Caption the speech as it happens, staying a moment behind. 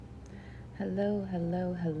Hello,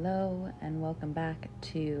 hello, hello, and welcome back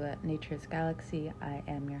to Nature's Galaxy. I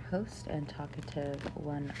am your host and talkative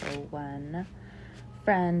 101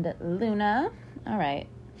 friend, Luna. All right,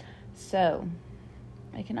 so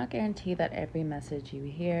I cannot guarantee that every message you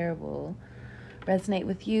hear will resonate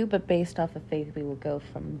with you, but based off of faith, we will go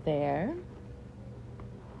from there.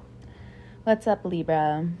 What's up,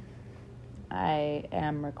 Libra? I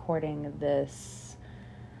am recording this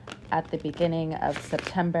at the beginning of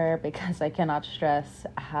September because I cannot stress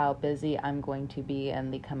how busy I'm going to be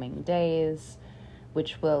in the coming days,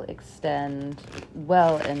 which will extend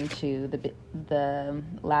well into the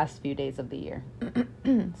last few days of the year.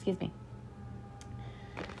 Excuse me.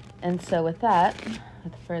 And so with that,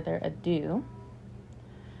 with further ado,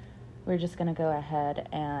 we're just going to go ahead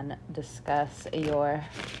and discuss your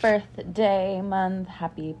birthday month.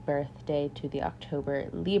 Happy birthday to the October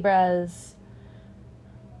Libras.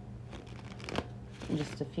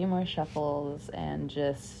 Just a few more shuffles and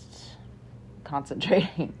just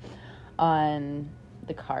concentrating on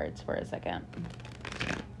the cards for a second.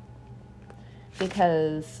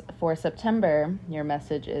 Because for September, your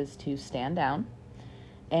message is to stand down.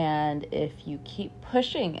 And if you keep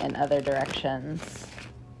pushing in other directions,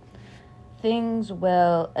 things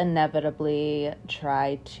will inevitably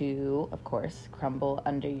try to, of course, crumble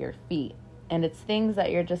under your feet. And it's things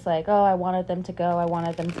that you're just like, oh, I wanted them to go, I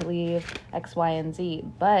wanted them to leave, X, Y, and Z.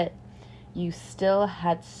 But you still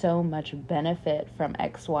had so much benefit from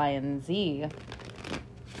X, Y, and Z.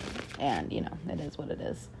 And, you know, it is what it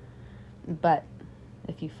is. But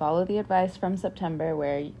if you follow the advice from September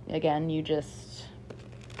where, again, you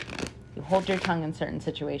hold your tongue in certain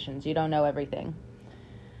situations. You don't know everything.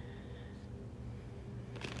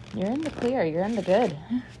 You're in the clear. You're in the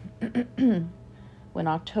good. When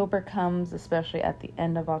October comes, especially at the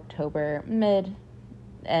end of October,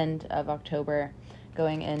 end of October,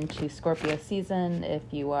 going into Scorpio season, if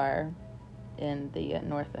you are in the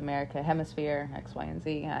North America hemisphere, X, Y, and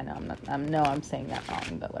Z. I know I'm saying that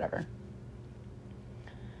wrong, but whatever.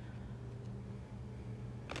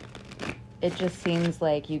 It just seems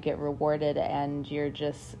like you get rewarded and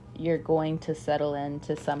you're going to settle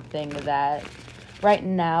into something that right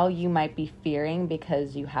now you might be fearing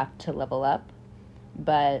because you have to level up.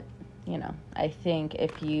 But, you know, I think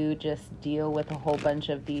if you just deal with a whole bunch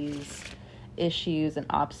of these issues and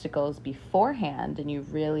obstacles beforehand and you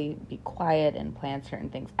really be quiet and plan certain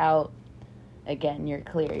things out, again, you're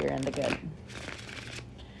clear, you're in the good.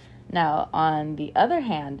 Now, on the other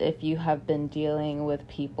hand, if you have been dealing with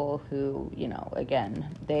people who, you know,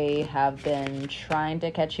 again, they have been trying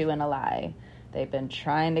to catch you in a lie. They've been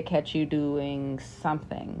trying to catch you doing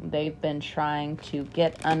something. They've been trying to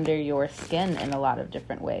get under your skin in a lot of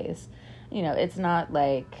different ways. You know, it's not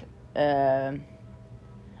like a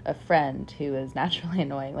friend who is naturally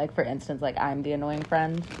annoying. Like, for instance, like I'm the annoying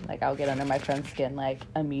friend. Like, I'll get under my friend's skin, like,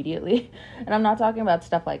 immediately. And I'm not talking about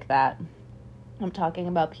stuff like that. I'm talking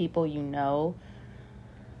about people you know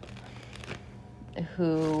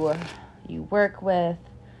who you work with.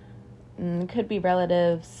 Could be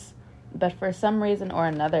relatives. But for some reason or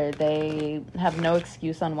another, they have no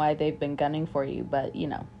excuse on why they've been gunning for you. But, you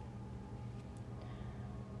know,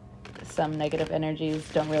 some negative energies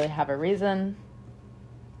don't really have a reason.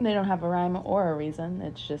 They don't have a rhyme or a reason.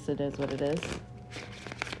 It's just, it is what it is.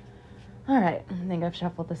 All right. I think I've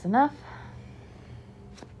shuffled this enough.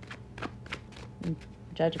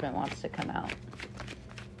 Judgment wants to come out.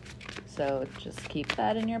 So just keep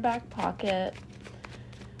that in your back pocket.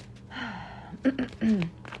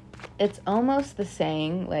 It's almost the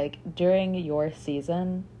saying, like, during your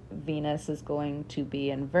season, Venus is going to be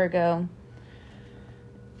in Virgo.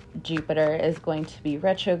 Jupiter is going to be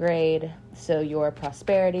retrograde. So your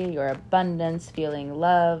prosperity, your abundance, feeling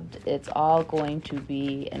loved, it's all going to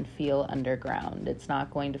be and feel underground. It's not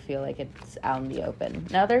going to feel like it's out in the open.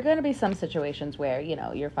 Now, there are going to be some situations where, you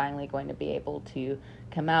know, you're finally going to be able to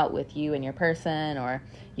come out with you and your person or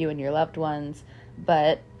you and your loved ones.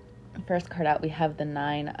 But first card out, we have the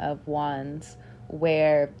 9 of Wands,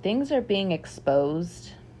 where things are being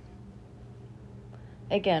exposed.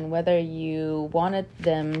 Again, whether you wanted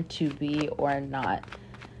them to be or not.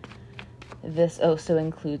 This also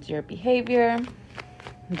includes your behavior.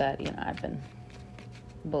 But, you know, I've been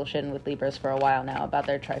bullshitting with Libras for a while now about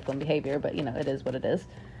their trifling behavior, but, you know, it is what it is.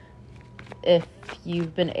 If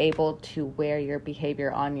you've been able to wear your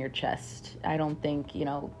behavior on your chest, I don't think, you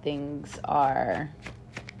know, things are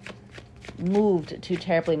moved too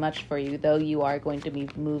terribly much for you, though you are going to be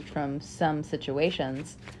moved from some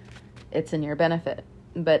situations. It's in your benefit.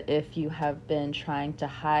 But if you have been trying to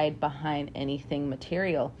hide behind anything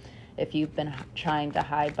material, if you've been trying to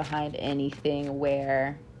hide behind anything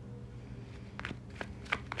where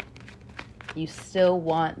You still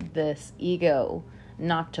want this ego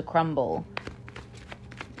not to crumble.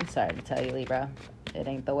 I'm sorry to tell you, Libra, it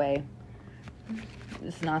ain't the way.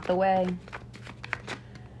 It's not the way.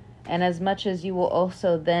 And as much as you will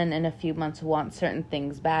also then in a few months want certain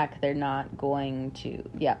things back, they're not going to.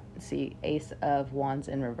 Yeah, see, Ace of Wands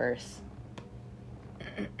in reverse.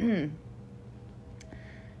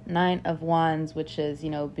 9 of Wands, which is,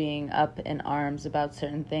 being up in arms about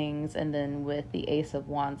certain things. And then with the Ace of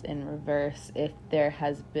Wands in reverse, if there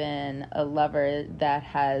has been a lover that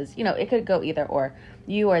has, it could go either or.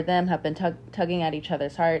 You or them have been tugging at each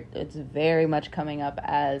other's heart. It's very much coming up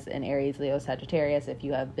as an Aries, Leo, Sagittarius if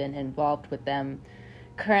you have been involved with them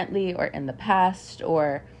currently or in the past,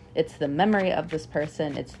 or it's the memory of this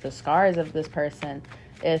person, it's the scars of this person.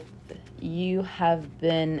 If you have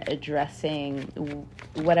been addressing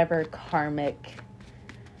whatever karmic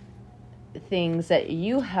things that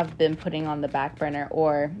you have been putting on the back burner,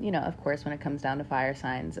 or, of course, when it comes down to fire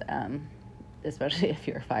signs, especially if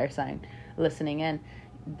you're a fire sign listening in,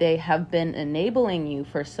 they have been enabling you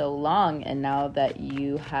for so long, and now that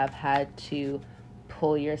you have had to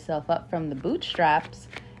pull yourself up from the bootstraps,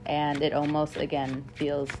 and it almost, again,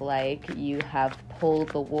 feels like you have pulled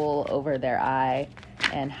the wool over their eye.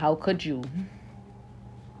 And how could you?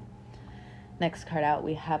 Next card out,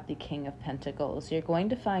 we have the King of Pentacles. You're going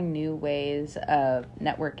to find new ways of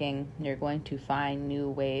networking. You're going to find new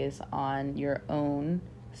ways on your own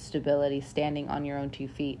stability, standing on your own 2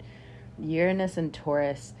 feet. Uranus and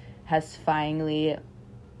Taurus has finally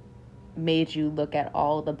made you look at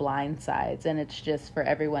all the blind sides. And it's just for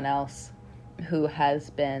everyone else who has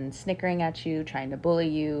been snickering at you, trying to bully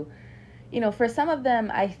you. For some of them,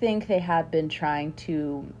 I think they have been trying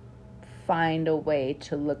to find a way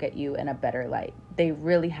to look at you in a better light. They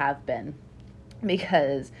really have been.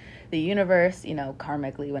 Because the universe,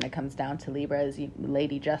 karmically, when it comes down to Libras,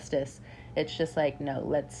 Lady Justice, it's just like, no,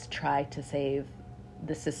 let's try to save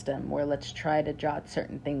the system, or let's try to jot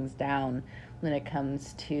certain things down when it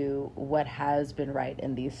comes to what has been right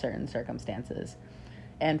in these certain circumstances.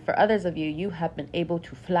 And for others of you, you have been able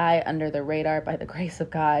to fly under the radar by the grace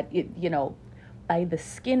of God. By the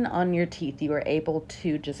skin on your teeth, you were able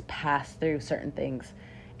to just pass through certain things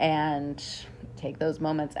and take those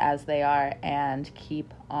moments as they are and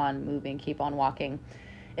keep on moving, keep on walking.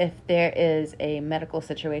 If there is a medical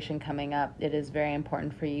situation coming up, it is very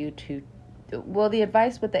important for you to, the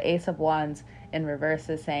advice with the Ace of Wands in reverse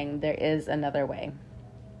is saying there is another way.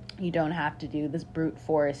 You don't have to do this brute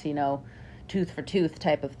force, tooth for tooth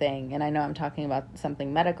type of thing. And I know I'm talking about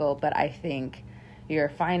something medical, but I think your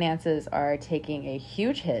finances are taking a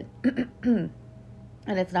huge hit. And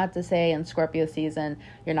it's not to say in Scorpio season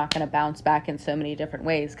you're not going to bounce back in so many different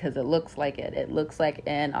ways, because it looks like it. It looks like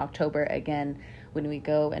in October, again, when we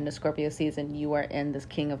go into Scorpio season, you are in this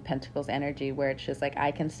King of Pentacles energy where it's just like,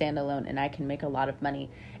 I can stand alone and I can make a lot of money.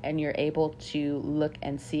 And you're able to look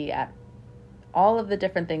and see at all of the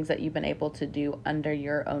different things that you've been able to do under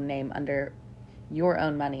your own name, under your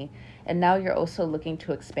own money. And now you're also looking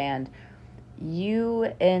to expand.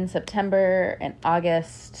 You in September and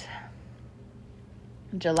August,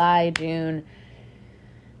 July, June,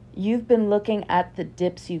 you've been looking at the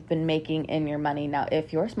dips you've been making in your money. Now,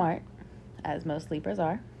 if you're smart, as most Libras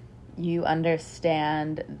are, you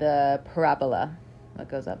understand the parabola. What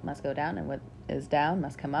goes up must go down, and what is down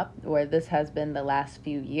must come up, where this has been the last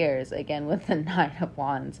few years, again with the 9 of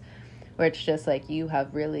Wands, where it's just like you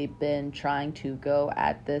have really been trying to go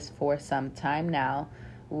at this for some time now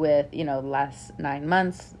with, last 9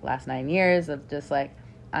 months, last 9 years of just like,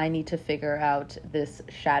 I need to figure out this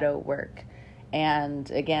shadow work. And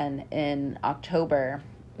again, in October,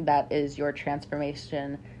 that is your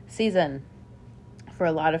transformation season. For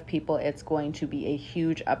a lot of people, it's going to be a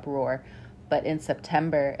huge uproar. But in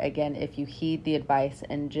September, again, if you heed the advice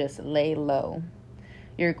and just lay low,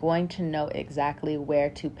 you're going to know exactly where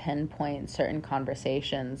to pinpoint certain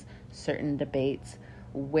conversations, certain debates,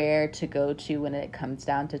 where to go to when it comes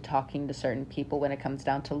down to talking to certain people, when it comes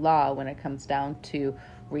down to law, when it comes down to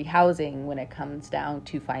rehousing, when it comes down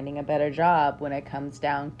to finding a better job, when it comes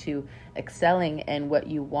down to excelling in what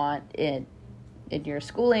you want in your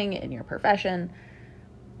schooling, in your profession,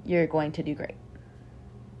 you're going to do great.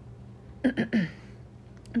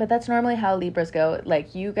 But that's normally how Libras go.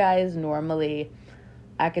 Like, you guys normally,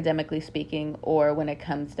 academically speaking, or when it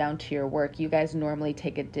comes down to your work, you guys normally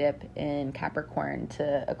take a dip in Capricorn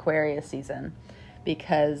to Aquarius season,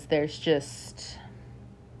 because there's just,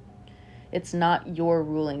 it's not your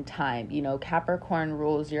ruling time. Capricorn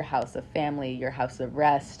rules your house of family, your house of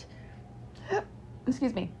rest.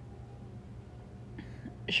 Excuse me.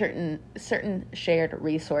 certain shared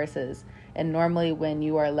resources. And normally when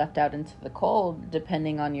you are left out into the cold,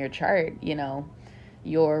 depending on your chart,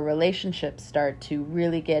 your relationships start to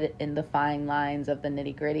really get in the fine lines of the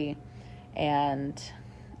nitty-gritty. And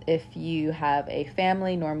if you have a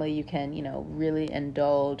family, normally you can, really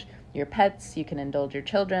indulge your pets, you can indulge your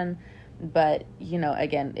children. But,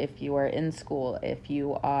 again, if you are in school, if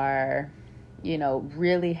you are,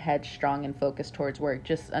 really headstrong and focused towards work,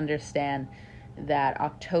 just understand that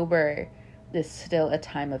October is still a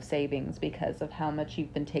time of savings because of how much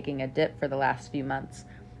you've been taking a dip for the last few months.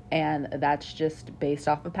 And that's just based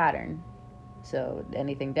off a pattern. So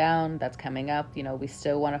anything down, that's coming up, we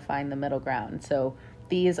still want to find the middle ground. So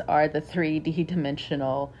these are the 3D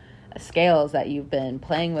dimensional scales that you've been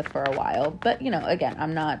playing with for a while. But, again,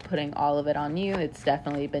 I'm not putting all of it on you. It's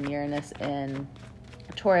definitely been Uranus in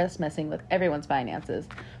Taurus messing with everyone's finances.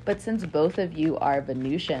 But since both of you are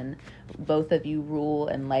Venusian, both of you rule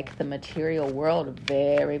and like the material world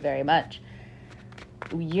very, very much.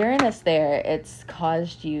 Uranus there, it's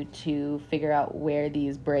caused you to figure out where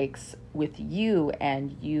these breaks with you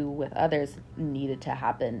and you with others needed to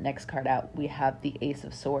happen. Next card out, we have the Ace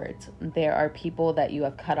of Swords. There are people that you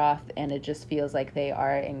have cut off and it just feels like they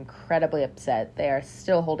are incredibly upset. They are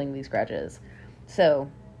still holding these grudges.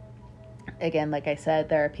 So again, like I said,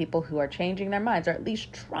 there are people who are changing their minds, or at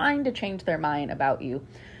least trying to change their mind about you.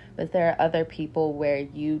 But there are other people where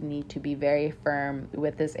you need to be very firm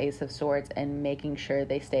with this Ace of Swords and making sure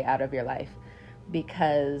they stay out of your life.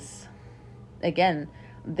 Because, again,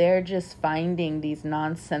 they're just finding these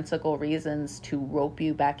nonsensical reasons to rope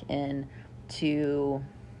you back in, to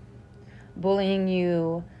bullying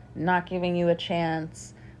you, not giving you a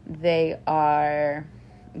chance. They are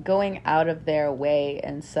going out of their way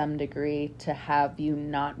in some degree to have you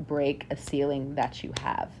not break a ceiling that you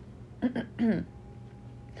have.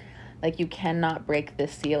 Like, you cannot break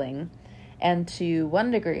this ceiling. And to one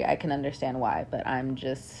degree, I can understand why, but I'm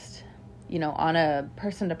just, on a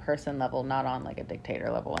person-to-person level, not on like a dictator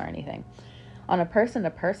level or anything. On a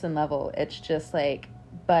person-to-person level, it's just like,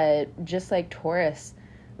 but just like Taurus,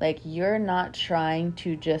 like, you're not trying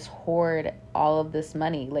to just hoard all of this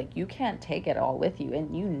money. Like, you can't take it all with you,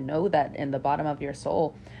 and you know that in the bottom of your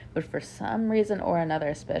soul. But for some reason or another,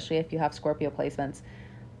 especially if you have Scorpio placements,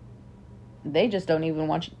 they just don't even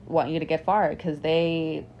want you to get far, because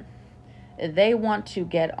they want to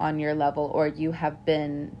get on your level, or you have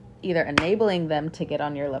been either enabling them to get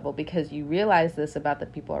on your level because you realize this about the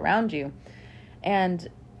people around you. And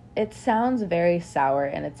it sounds very sour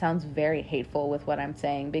and it sounds very hateful with what I'm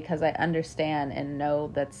saying, because I understand and know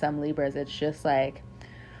that some Libras, it's just like,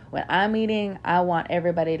 when I'm eating, I want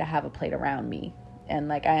everybody to have a plate around me. And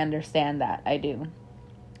like, I understand that, I do.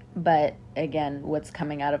 But again, what's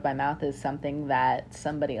coming out of my mouth is something that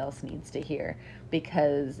somebody else needs to hear,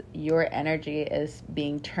 because your energy is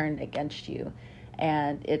being turned against you,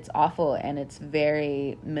 and it's awful, and it's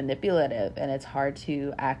very manipulative, and it's hard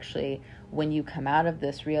to actually, when you come out of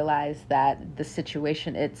this, realize that the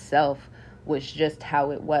situation itself was just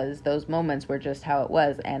how it was. Those moments were just how it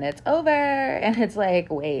was, and it's over. And it's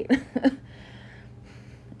like, wait,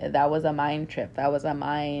 that was a mind trip. That was a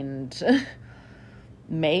mind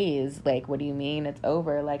maze. Like, what do you mean it's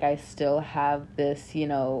over? Like, I still have this,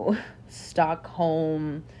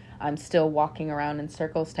 Stockholm, I'm still walking around in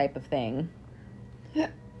circles type of thing.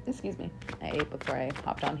 Excuse me. I ate before I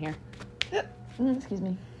hopped on here. Excuse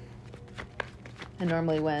me. And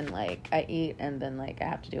normally when, like, I eat and then, like, I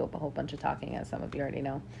have to do a whole bunch of talking, as some of you already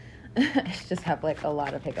know, I just have, like, a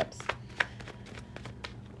lot of hiccups.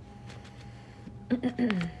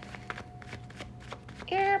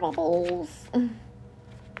 Air bubbles.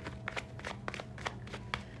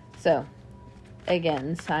 So,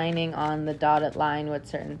 again, signing on the dotted line with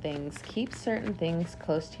certain things. Keep certain things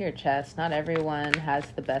close to your chest. Not everyone has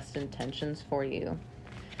the best intentions for you.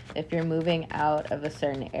 If you're moving out of a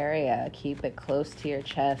certain area, keep it close to your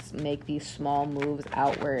chest. Make these small moves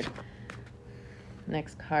outward.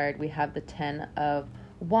 Next card, we have the 10 of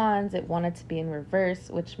Wands. It wanted to be in reverse,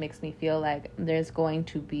 which makes me feel like there's going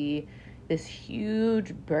to be this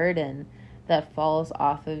huge burden that falls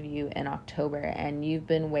off of you in October, and you've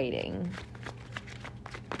been waiting.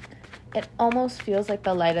 It almost feels like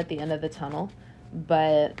the light at the end of the tunnel,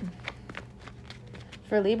 but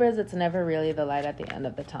for Libras, it's never really the light at the end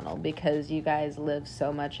of the tunnel, because you guys live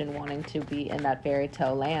so much in wanting to be in that fairy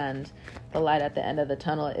tale land. The light at the end of the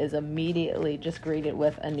tunnel is immediately just greeted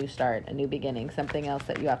with a new start, a new beginning, something else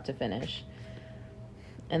that you have to finish.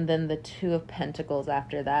 And then the 2 of Pentacles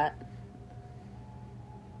after that.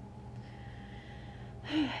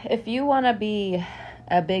 If you want to be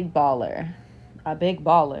a big baller,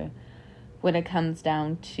 when it comes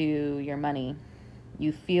down to your money.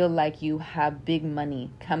 You feel like you have big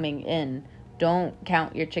money coming in. Don't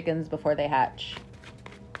count your chickens before they hatch.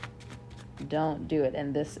 Don't do it.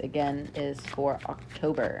 And this, again, is for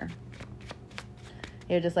October.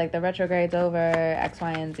 You're just like, the retrograde's over, X,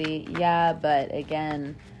 Y, and Z. Yeah, but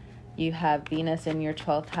again, you have Venus in your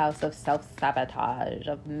 12th house of self-sabotage,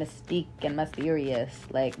 of mystique and mysterious.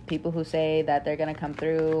 Like, people who say that they're going to come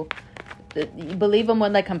through, believe them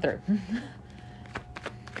when they come through.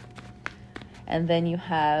 And then you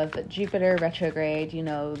have Jupiter retrograde, you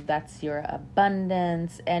know, that's your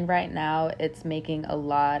abundance. And right now it's making a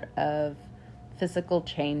lot of physical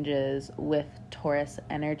changes with Taurus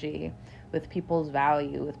energy, with people's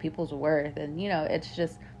value, with people's worth. And, you know, it's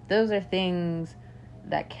just, those are things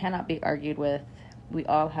that cannot be argued with. We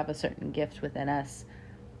all have a certain gift within us.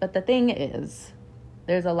 But the thing is,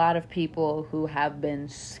 there's a lot of people who have been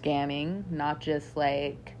scamming, not just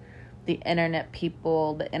like the internet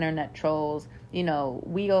people, the internet trolls. You know,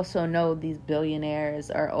 we also know these billionaires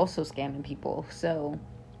are also scamming people. So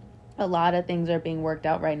a lot of things are being worked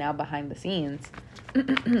out right now behind the scenes.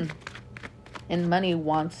 And money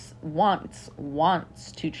wants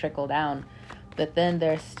to trickle down. But then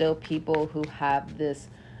there's still people who have this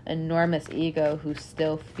enormous ego who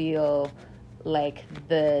still feel like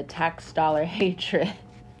the tax dollar hatred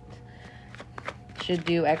should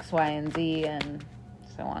do X, Y, and Z, and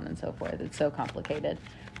so on and so forth. It's so complicated.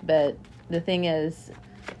 But the thing is,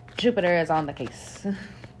 Jupiter is on the case.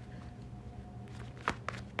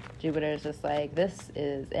 Jupiter is just like, this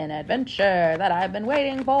is an adventure that I've been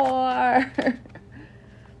waiting for.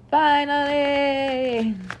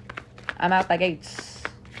 Finally. I'm out the gates.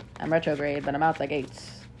 I'm retrograde, but I'm out the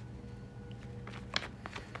gates.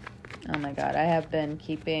 Oh my God, I have been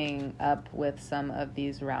keeping up with some of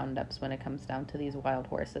these roundups when it comes down to these wild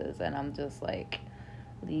horses, and I'm just like,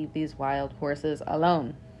 leave these wild horses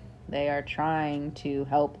alone. They are trying to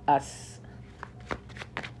help us.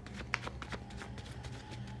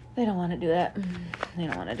 They don't want to do that. They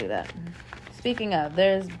don't want to do that. Speaking of,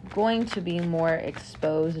 there's going to be more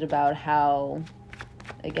exposed about how,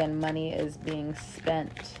 again, money is being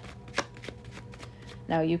spent.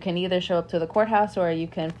 Now, you can either show up to the courthouse or you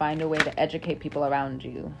can find a way to educate people around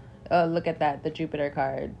you. Oh, look at that, the Jupiter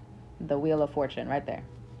card. The Wheel of Fortune, right there.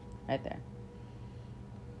 Right there.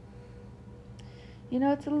 You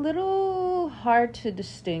know, it's a little hard to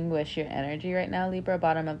distinguish your energy right now, Libra.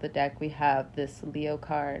 Bottom of the deck, we have this Leo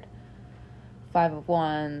card. 5 of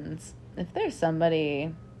Wands. If there's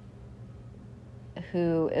somebody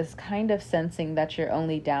who is kind of sensing that you're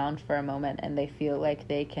only down for a moment and they feel like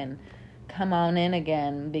they can come on in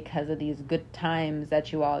again because of these good times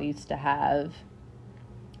that you all used to have,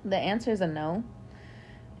 the answer is a no.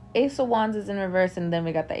 Ace of Wands is in reverse, and then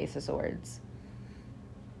we got the Ace of Swords.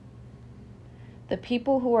 The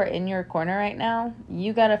people who are in your corner right now,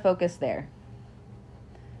 you got to focus there.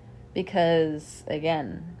 Because,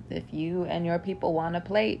 again, if you and your people want a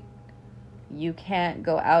plate, you can't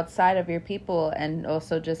go outside of your people and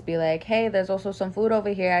also just be like, hey, there's also some food over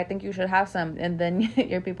here. I think you should have some. And then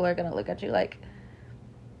your people are going to look at you like,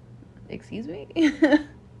 excuse me?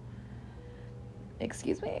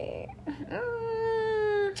 Excuse me?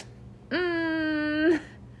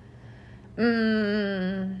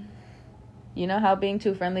 You know how being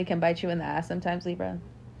too friendly can bite you in the ass sometimes, Libra?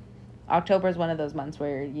 October is one of those months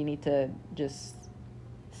where you need to just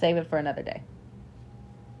save it for another day.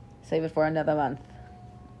 Save it for another month.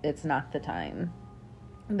 It's not the time.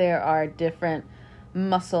 There are different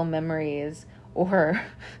muscle memories, or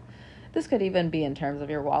this could even be in terms of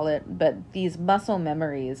your wallet, but these muscle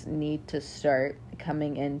memories need to start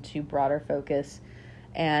coming into broader focus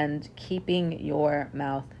and keeping your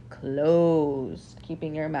mouth closed.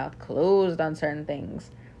 Keeping your mouth closed on certain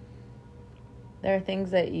things. There are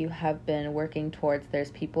things that you have been working towards.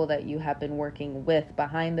 There's people that you have been working with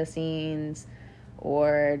behind the scenes,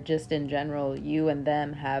 or just in general, you and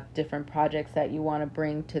them have different projects that you want to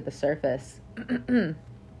bring to the surface. You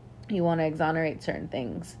want to exonerate certain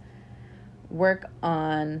things. Work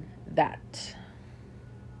on that.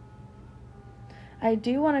 I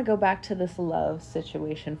do want to go back to this love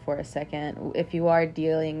situation for a second. If you are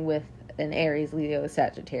dealing with an Aries, Leo,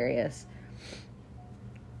 Sagittarius,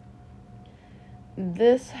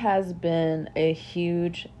 this has been a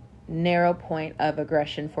huge narrow point of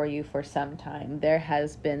aggression for you for some time. There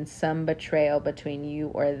has been some betrayal between you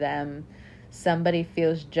or them. Somebody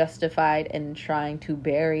feels justified in trying to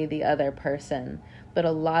bury the other person, but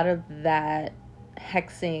a lot of that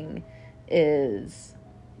hexing is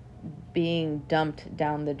being dumped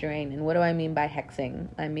down the drain. And what do I mean by hexing?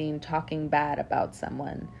 I mean talking bad about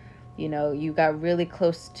someone, You know, you got really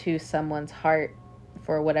close to someone's heart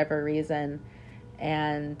for whatever reason,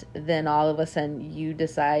 and then all of a sudden you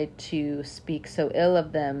decide to speak so ill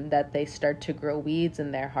of them that they start to grow weeds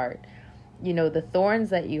in their heart. You know, the thorns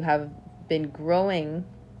that you have been growing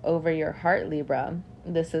over your heart, Libra,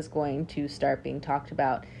 this is going to start being talked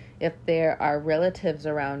about. If there are relatives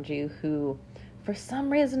around you who, for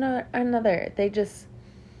some reason or another, they just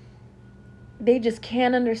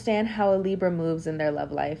can't understand how a Libra moves in their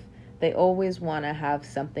love life. They always want to have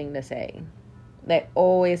something to say. They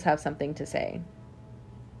always have something to say.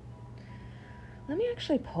 Let me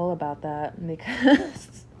actually pull about that,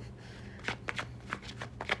 because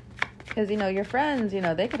you know, your friends, you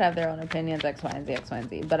know, they could have their own opinions, X, Y, and Z, X, Y, and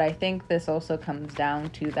Z. But I think this also comes down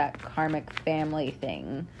to that karmic family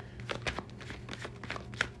thing.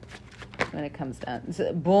 When it comes down,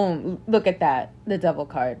 so, boom, look at that. The devil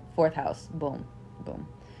card, 4th house, boom, boom.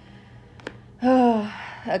 Oh,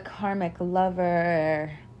 a karmic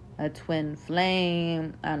lover, a twin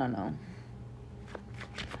flame, I don't know.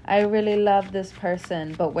 I really love this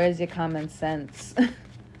person, but where's your common sense?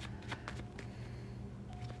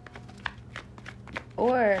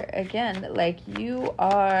 Or, again, like you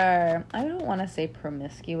are, I don't want to say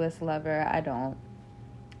promiscuous lover, I don't.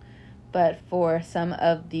 But for some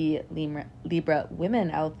of the Libra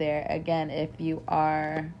women out there, again, if you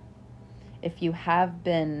have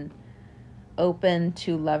been open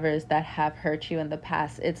to lovers that have hurt you in the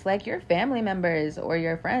past, it's like your family members or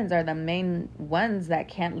your friends are the main ones that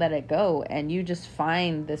can't let it go, and you just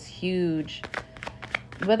find this huge,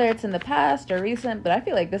 whether it's in the past or recent, but I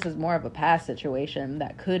feel like this is more of a past situation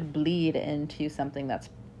that could bleed into something that's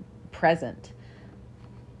present.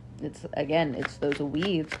 It's those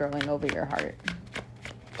weeds growing over your heart.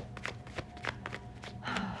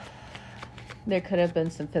 There could have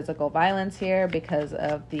been some physical violence here because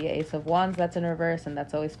of the Ace of Wands that's in reverse, and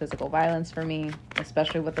that's always physical violence for me,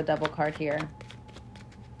 especially with the Devil card here.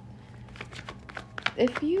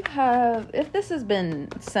 If this has been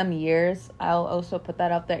some years, I'll also put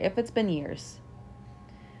that out there. If it's been years,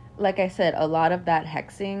 like I said, a lot of that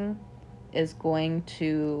hexing is going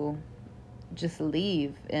to just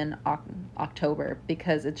leave in October,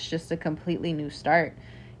 because it's just a completely new start.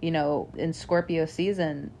 You know, in Scorpio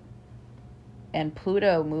season and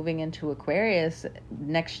Pluto moving into Aquarius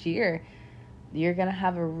next year, you're going to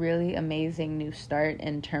have a really amazing new start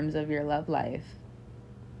in terms of your love life.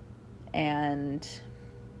 And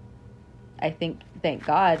I think, thank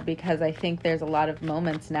God, because I think there's a lot of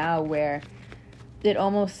moments now where it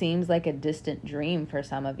almost seems like a distant dream for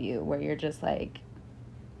some of you, where you're just like,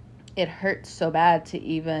 it hurts so bad to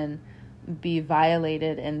even be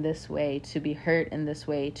violated in this way, to be hurt in this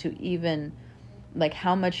way, to even, like,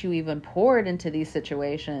 how much you even poured into these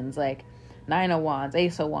situations, like 9 of Wands,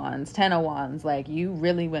 Ace of Wands, 10 of Wands, like you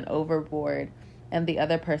really went overboard, and the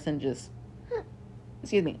other person just,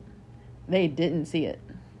 they didn't see it.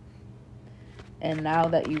 And now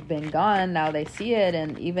that you've been gone, now they see it,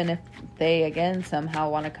 and even if they, again, somehow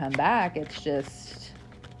want to come back, it's just,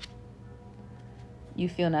 you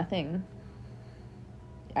feel nothing.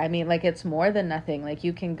 I mean, like, it's more than nothing. Like,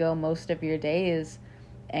 you can go most of your days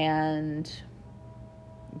and,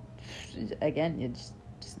 again, it's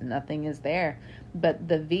just nothing is there. But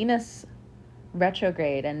the Venus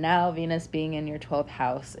retrograde, and now Venus being in your 12th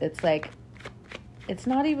house, it's like, it's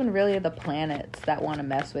not even really the planets that want to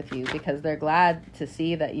mess with you, because they're glad to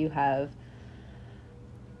see that you have,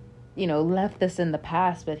 you know, left this in the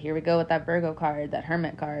past. But here we go with that Virgo card, that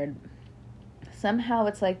Hermit card. Somehow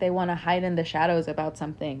it's like they want to hide in the shadows about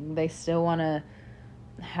something. They still want to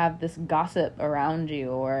have this gossip around you,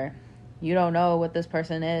 or you don't know what this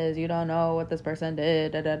person is, you don't know what this person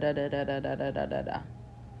did, da da da da da da da da da da.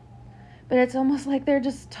 But it's almost like they're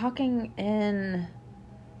just talking in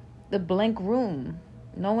the blank room.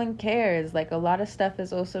 No one cares. Like, a lot of stuff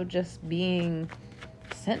is also just being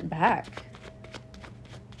sent back.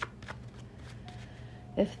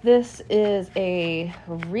 If this is a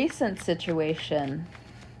recent situation,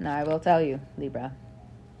 now I will tell you, Libra,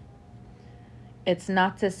 it's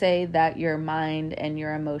not to say that your mind and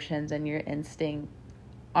your emotions and your instinct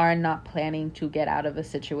are not planning to get out of a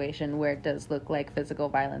situation where it does look like physical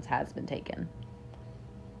violence has been taken.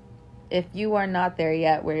 If you are not there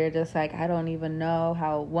yet, where you're just like, I don't even know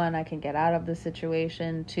how, 1, I can get out of the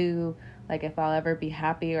situation, 2, like, if I'll ever be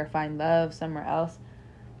happy or find love somewhere else,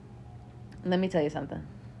 let me tell you something.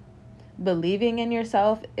 Believing in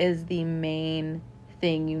yourself is the main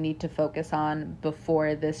thing you need to focus on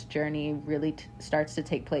before this journey really starts to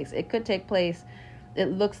take place. It could take place, it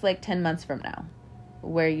looks like 10 months from now,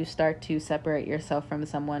 where you start to separate yourself from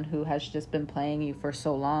someone who has just been playing you for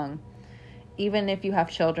so long. even if you have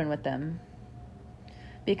children with them.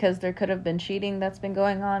 Because there could have been cheating that's been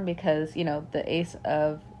going on, because, you know, the Ace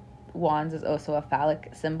of Wands is also a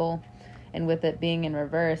phallic symbol. And with it being in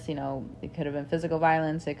reverse, you know, it could have been physical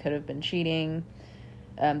violence, it could have been cheating.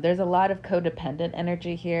 There's a lot of codependent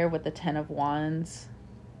energy here with the 10 of Wands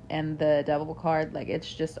and the Devil card. Like,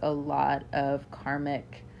 it's just a lot of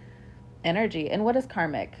karmic energy. And what is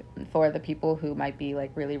karmic? For the people who might be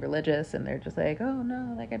like really religious and they're just like, oh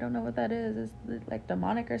no, like I don't know what that is. Is it like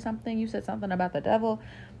demonic or something? You said something about the devil.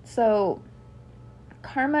 So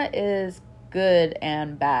karma is good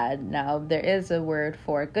and bad. Now there is a word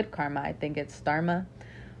for good karma. I think it's dharma.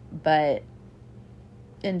 But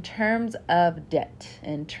in terms of debt,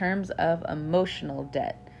 in terms of emotional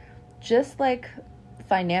debt, just like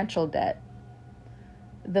financial debt,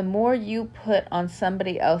 the more you put on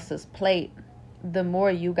somebody else's plate, the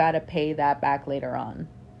more you got to pay that back later on.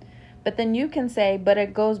 But then you can say, but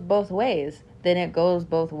it goes both ways. Then it goes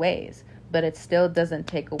both ways. But it still doesn't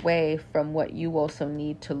take away from what you also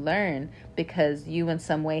need to learn, because you in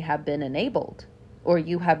some way have been enabled, or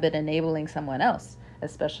you have been enabling someone else,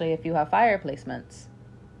 especially if you have fire placements.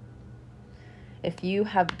 If you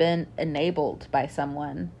have been enabled by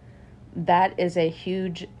someone, that is a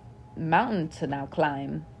huge mountain to now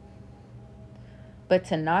climb. But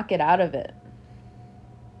to knock it out of it,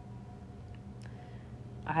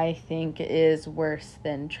 I think is worse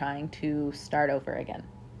than trying to start over again.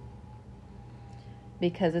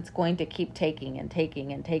 Because it's going to keep taking and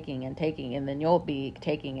taking and taking and taking, and then you'll be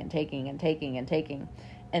taking and taking and taking and taking,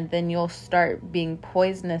 and then you'll start being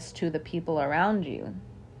poisonous to the people around you.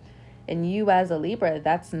 And you as a Libra,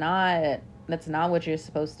 that's not what you're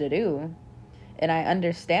supposed to do. And I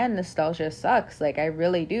understand nostalgia sucks. Like, I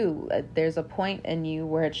really do. There's a point in you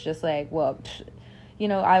where it's just like, well, you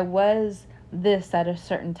know, I was this at a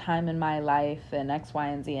certain time in my life and X, Y,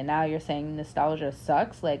 and Z. And now you're saying nostalgia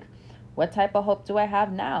sucks. Like, what type of hope do I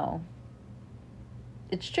have now?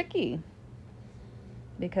 It's tricky.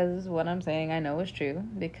 Because what I'm saying I know is true.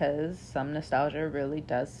 Because some nostalgia really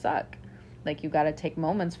does suck. Like, you got to take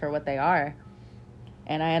moments for what they are.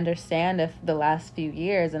 And I understand if the last few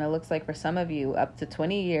years, and it looks like for some of you up to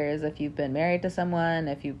 20 years, if you've been married to someone,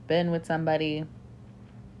 if you've been with somebody,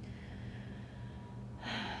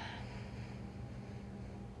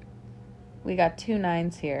 we got 2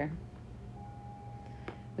 9s here.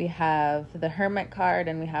 We have the Hermit card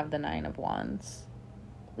and we have the 9 of Wands.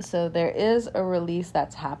 So there is a release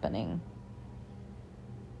that's happening.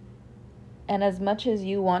 And as much as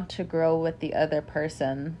you want to grow with the other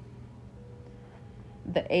person,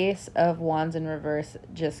 the Ace of Wands in reverse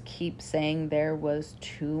just keeps saying there was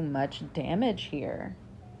too much damage here.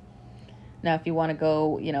 Now, if you want to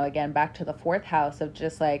go, you know, again, back to the 4th house of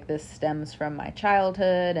just like this stems from my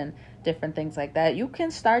childhood and different things like that, you can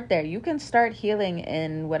start there. You can start healing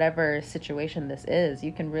in whatever situation this is.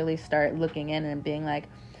 You can really start looking in and being like,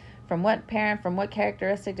 from what parent, from what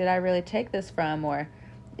characteristic did I really take this from? Or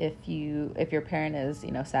if your parent is,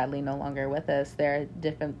 you know, sadly no longer with us, there are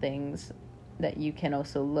different things that you can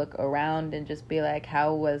also look around and just be like,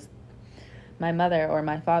 how was my mother or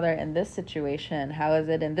my father in this situation? How is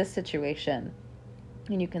it in this situation?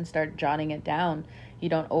 And you can start jotting it down. You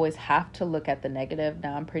don't always have to look at the negative.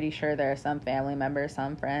 Now, I'm pretty sure there are some family members,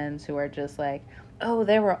 some friends who are just like, oh,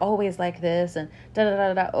 they were always like this and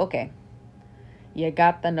da-da-da-da. Okay, you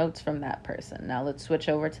got the notes from that person. Now let's switch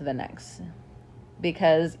over to the next.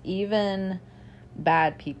 Because even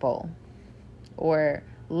bad people or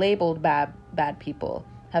labeled bad people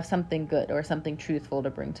have something good or something truthful to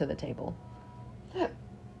bring to the table,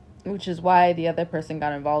 which is why the other person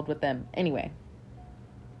got involved with them anyway.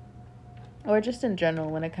 Or just in general,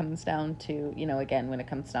 when it comes down to, you know, again, when it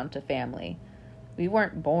comes down to family, we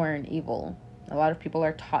weren't born evil. A lot of people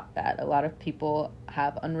are taught that. A lot of people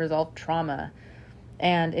have unresolved trauma.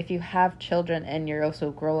 And if you have children and you're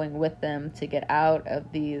also growing with them to get out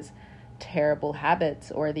of these terrible habits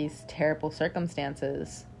or these terrible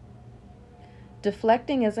circumstances,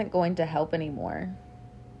 deflecting isn't going to help anymore.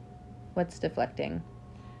 What's deflecting?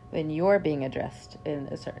 When you're being addressed in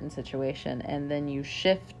a certain situation and then you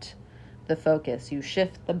shift the focus, you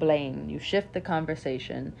shift the blame, you shift the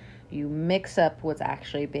conversation, you mix up what's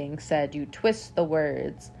actually being said, you twist the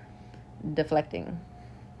words. Deflecting.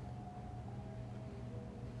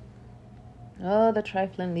 Oh, the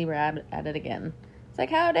trifling Libra at it again. It's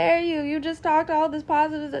like, how dare you? You just talked all this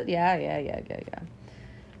positive. Yeah.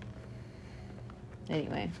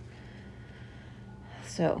 Anyway.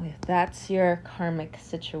 So that's your karmic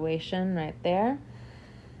situation right there.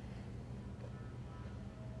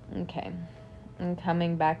 Okay. And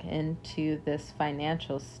coming back into this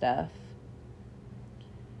financial stuff.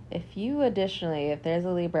 if there's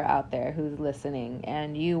a Libra out there who's listening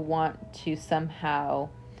and you want to somehow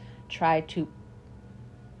try to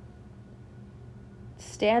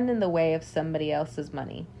stand in the way of somebody else's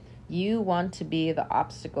money, you want to be the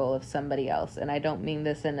obstacle of somebody else. And I don't mean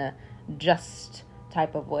this in a just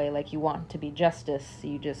type of way, like you want to be justice.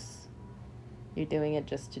 You're doing it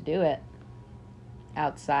just to do it.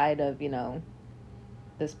 Outside of,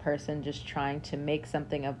 this person just trying to make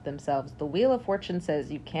something of themselves. The Wheel of Fortune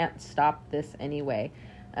says you can't stop this anyway.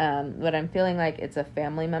 But I'm feeling like it's a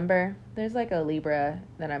family member. There's like a Libra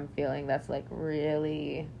that I'm feeling that's like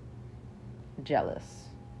really jealous.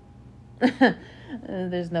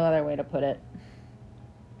 There's no other way to put it.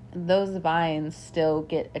 Those vines still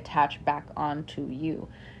get attached back onto you.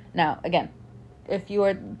 Now, again, if you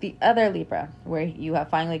are the other Libra, where you have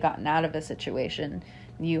finally gotten out of a situation,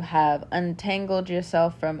 you have untangled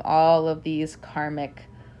yourself from all of these karmic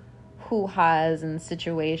hoo-has and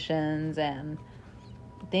situations and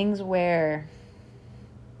things where,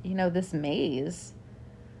 this maze.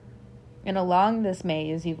 And along this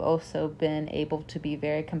maze, you've also been able to be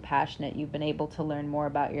very compassionate. You've been able to learn more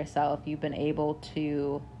about yourself. You've been able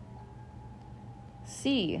to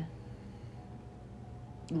see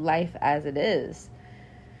life as it is,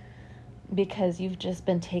 because you've just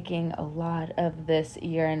been taking a lot of this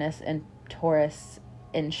Uranus and Taurus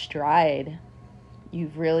in stride.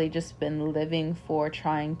 You've really just been living for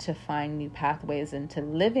trying to find new pathways into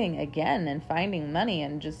living again and finding money,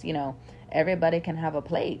 and just, everybody can have a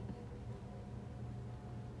plate.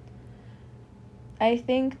 I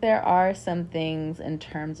think there are some things in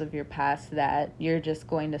terms of your past that you're just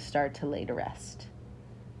going to start to lay to rest.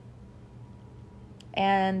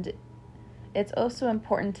 And it's also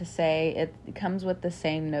important to say it comes with the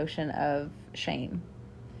same notion of shame.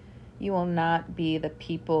 You will not be the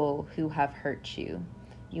people who have hurt you.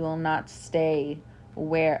 You will not stay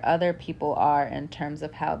where other people are in terms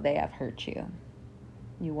of how they have hurt you.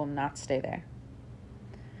 You will not stay there.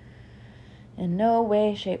 In no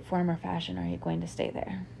way, shape, form, or fashion are you going to stay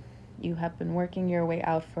there. You have been working your way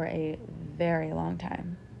out for a very long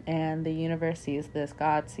time. And the universe sees this,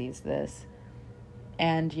 God sees this.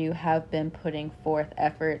 And you have been putting forth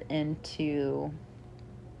effort into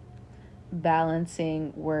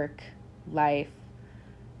balancing work, life,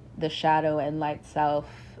 the shadow and light self.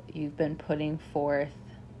 You've been putting forth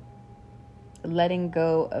letting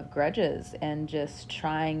go of grudges and just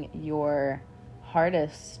trying your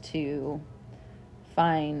hardest to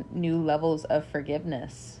find new levels of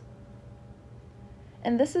forgiveness.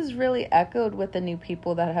 And this is really echoed with the new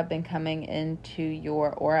people that have been coming into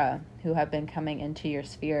your aura, who have been coming into your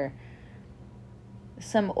sphere.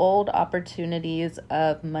 Some old opportunities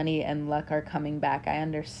of money and luck are coming back. I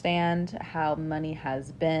understand how money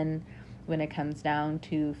has been when it comes down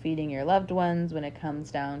to feeding your loved ones, when it comes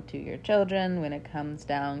down to your children, when it comes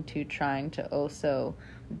down to trying to also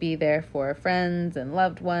be there for friends and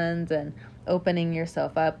loved ones and opening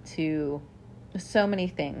yourself up to so many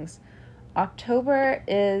things. October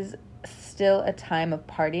is still a time of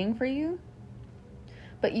partying for you,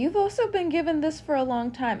 but you've also been given this for a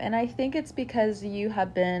long time. And I think it's because you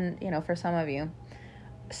have been, for some of you,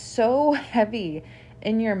 so heavy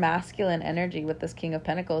in your masculine energy with this King of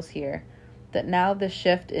Pentacles here, that now the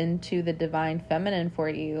shift into the divine feminine for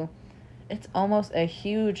you, it's almost a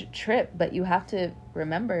huge trip. But you have to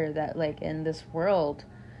remember that, like, in this world,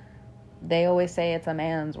 they always say it's a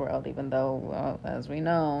man's world, even though, well, as we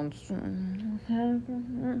know.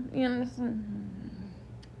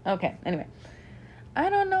 Okay, anyway. I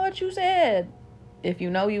don't know what you said. If you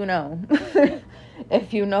know, you know.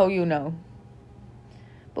 If you know, you know.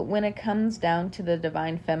 But when it comes down to the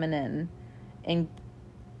divine feminine and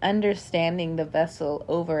understanding the vessel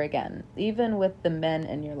over again, even with the men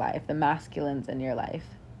in your life, the masculines in your life,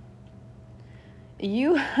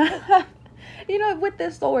 you have, with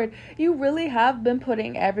this sword, you really have been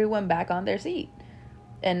putting everyone back on their seat.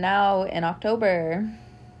 And now in October,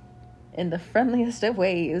 in the friendliest of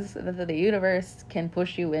ways, the universe can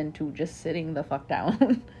push you into just sitting the fuck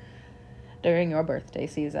down during your birthday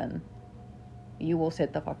season. You will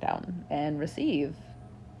sit the fuck down and receive.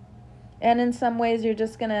 And in some ways, you're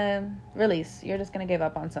just gonna release. You're just gonna give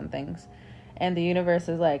up on some things. And the universe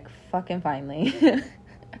is like, fucking finally.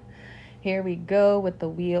 Here we go with the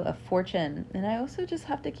Wheel of Fortune. And I also just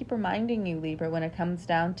have to keep reminding you, Libra, when it comes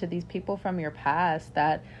down to these people from your past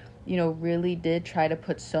that, really did try to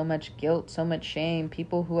put so much guilt, so much shame,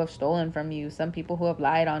 people who have stolen from you, some people who have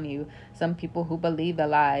lied on you, some people who believe the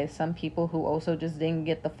lies, some people who also just didn't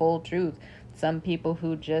get the full truth, some people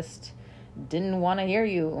who just didn't want to hear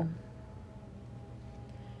you.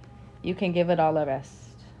 You can give it all a rest.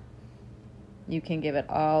 You can give it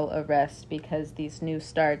all a rest, because these new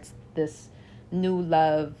starts, this new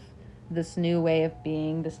love, this new way of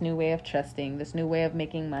being, this new way of trusting, this new way of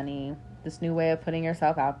making money, this new way of putting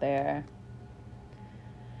yourself out there,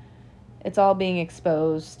 it's all being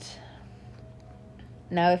exposed.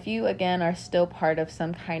 Now, if you, again, are still part of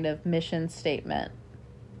some kind of mission statement,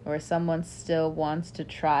 or someone still wants to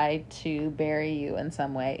try to bury you in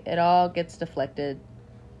some way, it all gets deflected.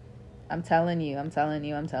 I'm telling you.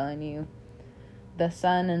 The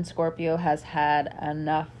sun in Scorpio has had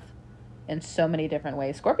enough in so many different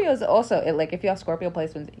ways. Scorpio is also, if you have Scorpio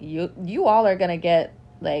placements, you all are going to get,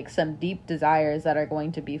 some deep desires that are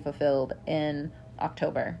going to be fulfilled in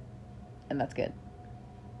October. And that's good.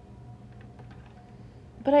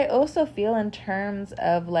 But I also feel, in terms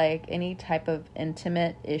of, any type of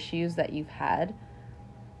intimate issues that you've had,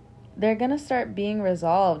 they're going to start being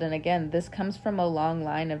resolved. And again, this comes from a long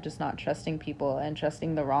line of just not trusting people and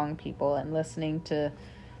trusting the wrong people and listening to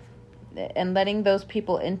and letting those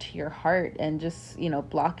people into your heart and just,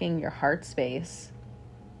 blocking your heart space.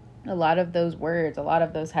 A lot of those words, a lot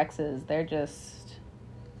of those hexes, they're just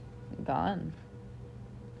gone.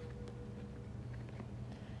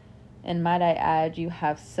 And might I add, you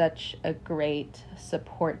have such a great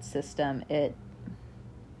support system.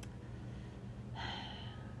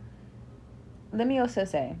 Let me also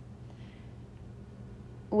say,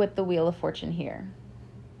 with the Wheel of Fortune here,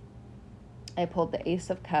 I pulled the Ace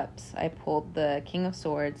of Cups, I pulled the King of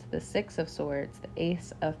Swords, the Six of Swords, the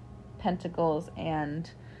Ace of Pentacles, and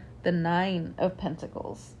the Nine of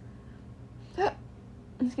Pentacles.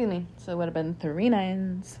 Excuse me. So it would have been 3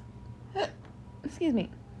 nines. Excuse me.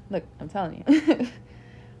 Look, I'm telling you.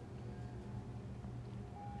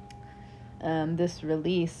 This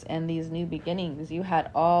release and these new beginnings. You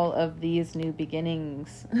had all of these new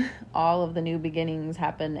beginnings. All of the new beginnings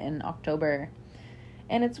happen in October.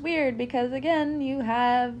 And it's weird because, again, you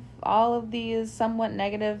have all of these somewhat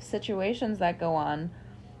negative situations that go on.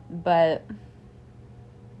 But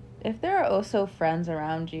if there are also friends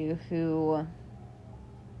around you who,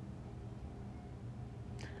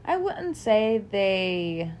 I wouldn't say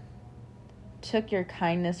they took your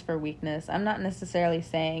kindness for weakness. I'm not necessarily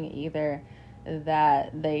saying either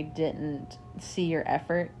that they didn't see your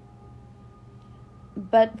effort,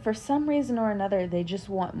 but for some reason or another, they just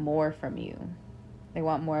want more from you. They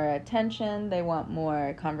want more attention. They want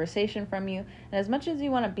more conversation from you. And as much as you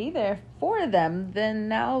want to be there for them, then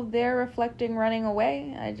now they're reflecting running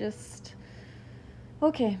away.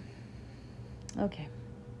 Okay.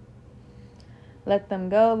 Let them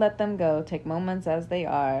go. Take moments as they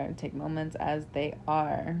are.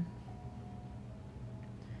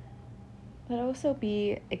 But also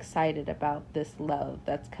be excited about this love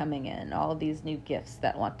that's coming in. All these new gifts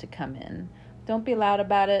that want to come in. Don't be loud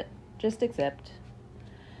about it. Just accept.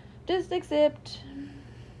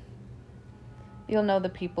 You'll know the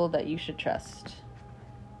people that you should trust.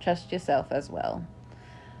 Trust yourself as well.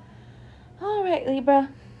 All right, Libra.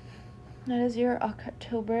 That is your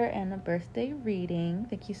October and a birthday reading.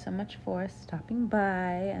 Thank you so much for stopping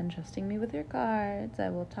by and trusting me with your cards. I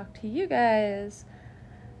will talk to you guys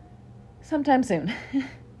sometime soon.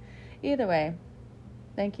 Either way,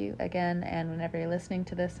 thank you again. And whenever you're listening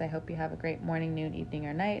to this, I hope you have a great morning, noon, evening,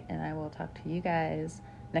 or night. And I will talk to you guys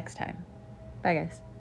next time. Bye, guys.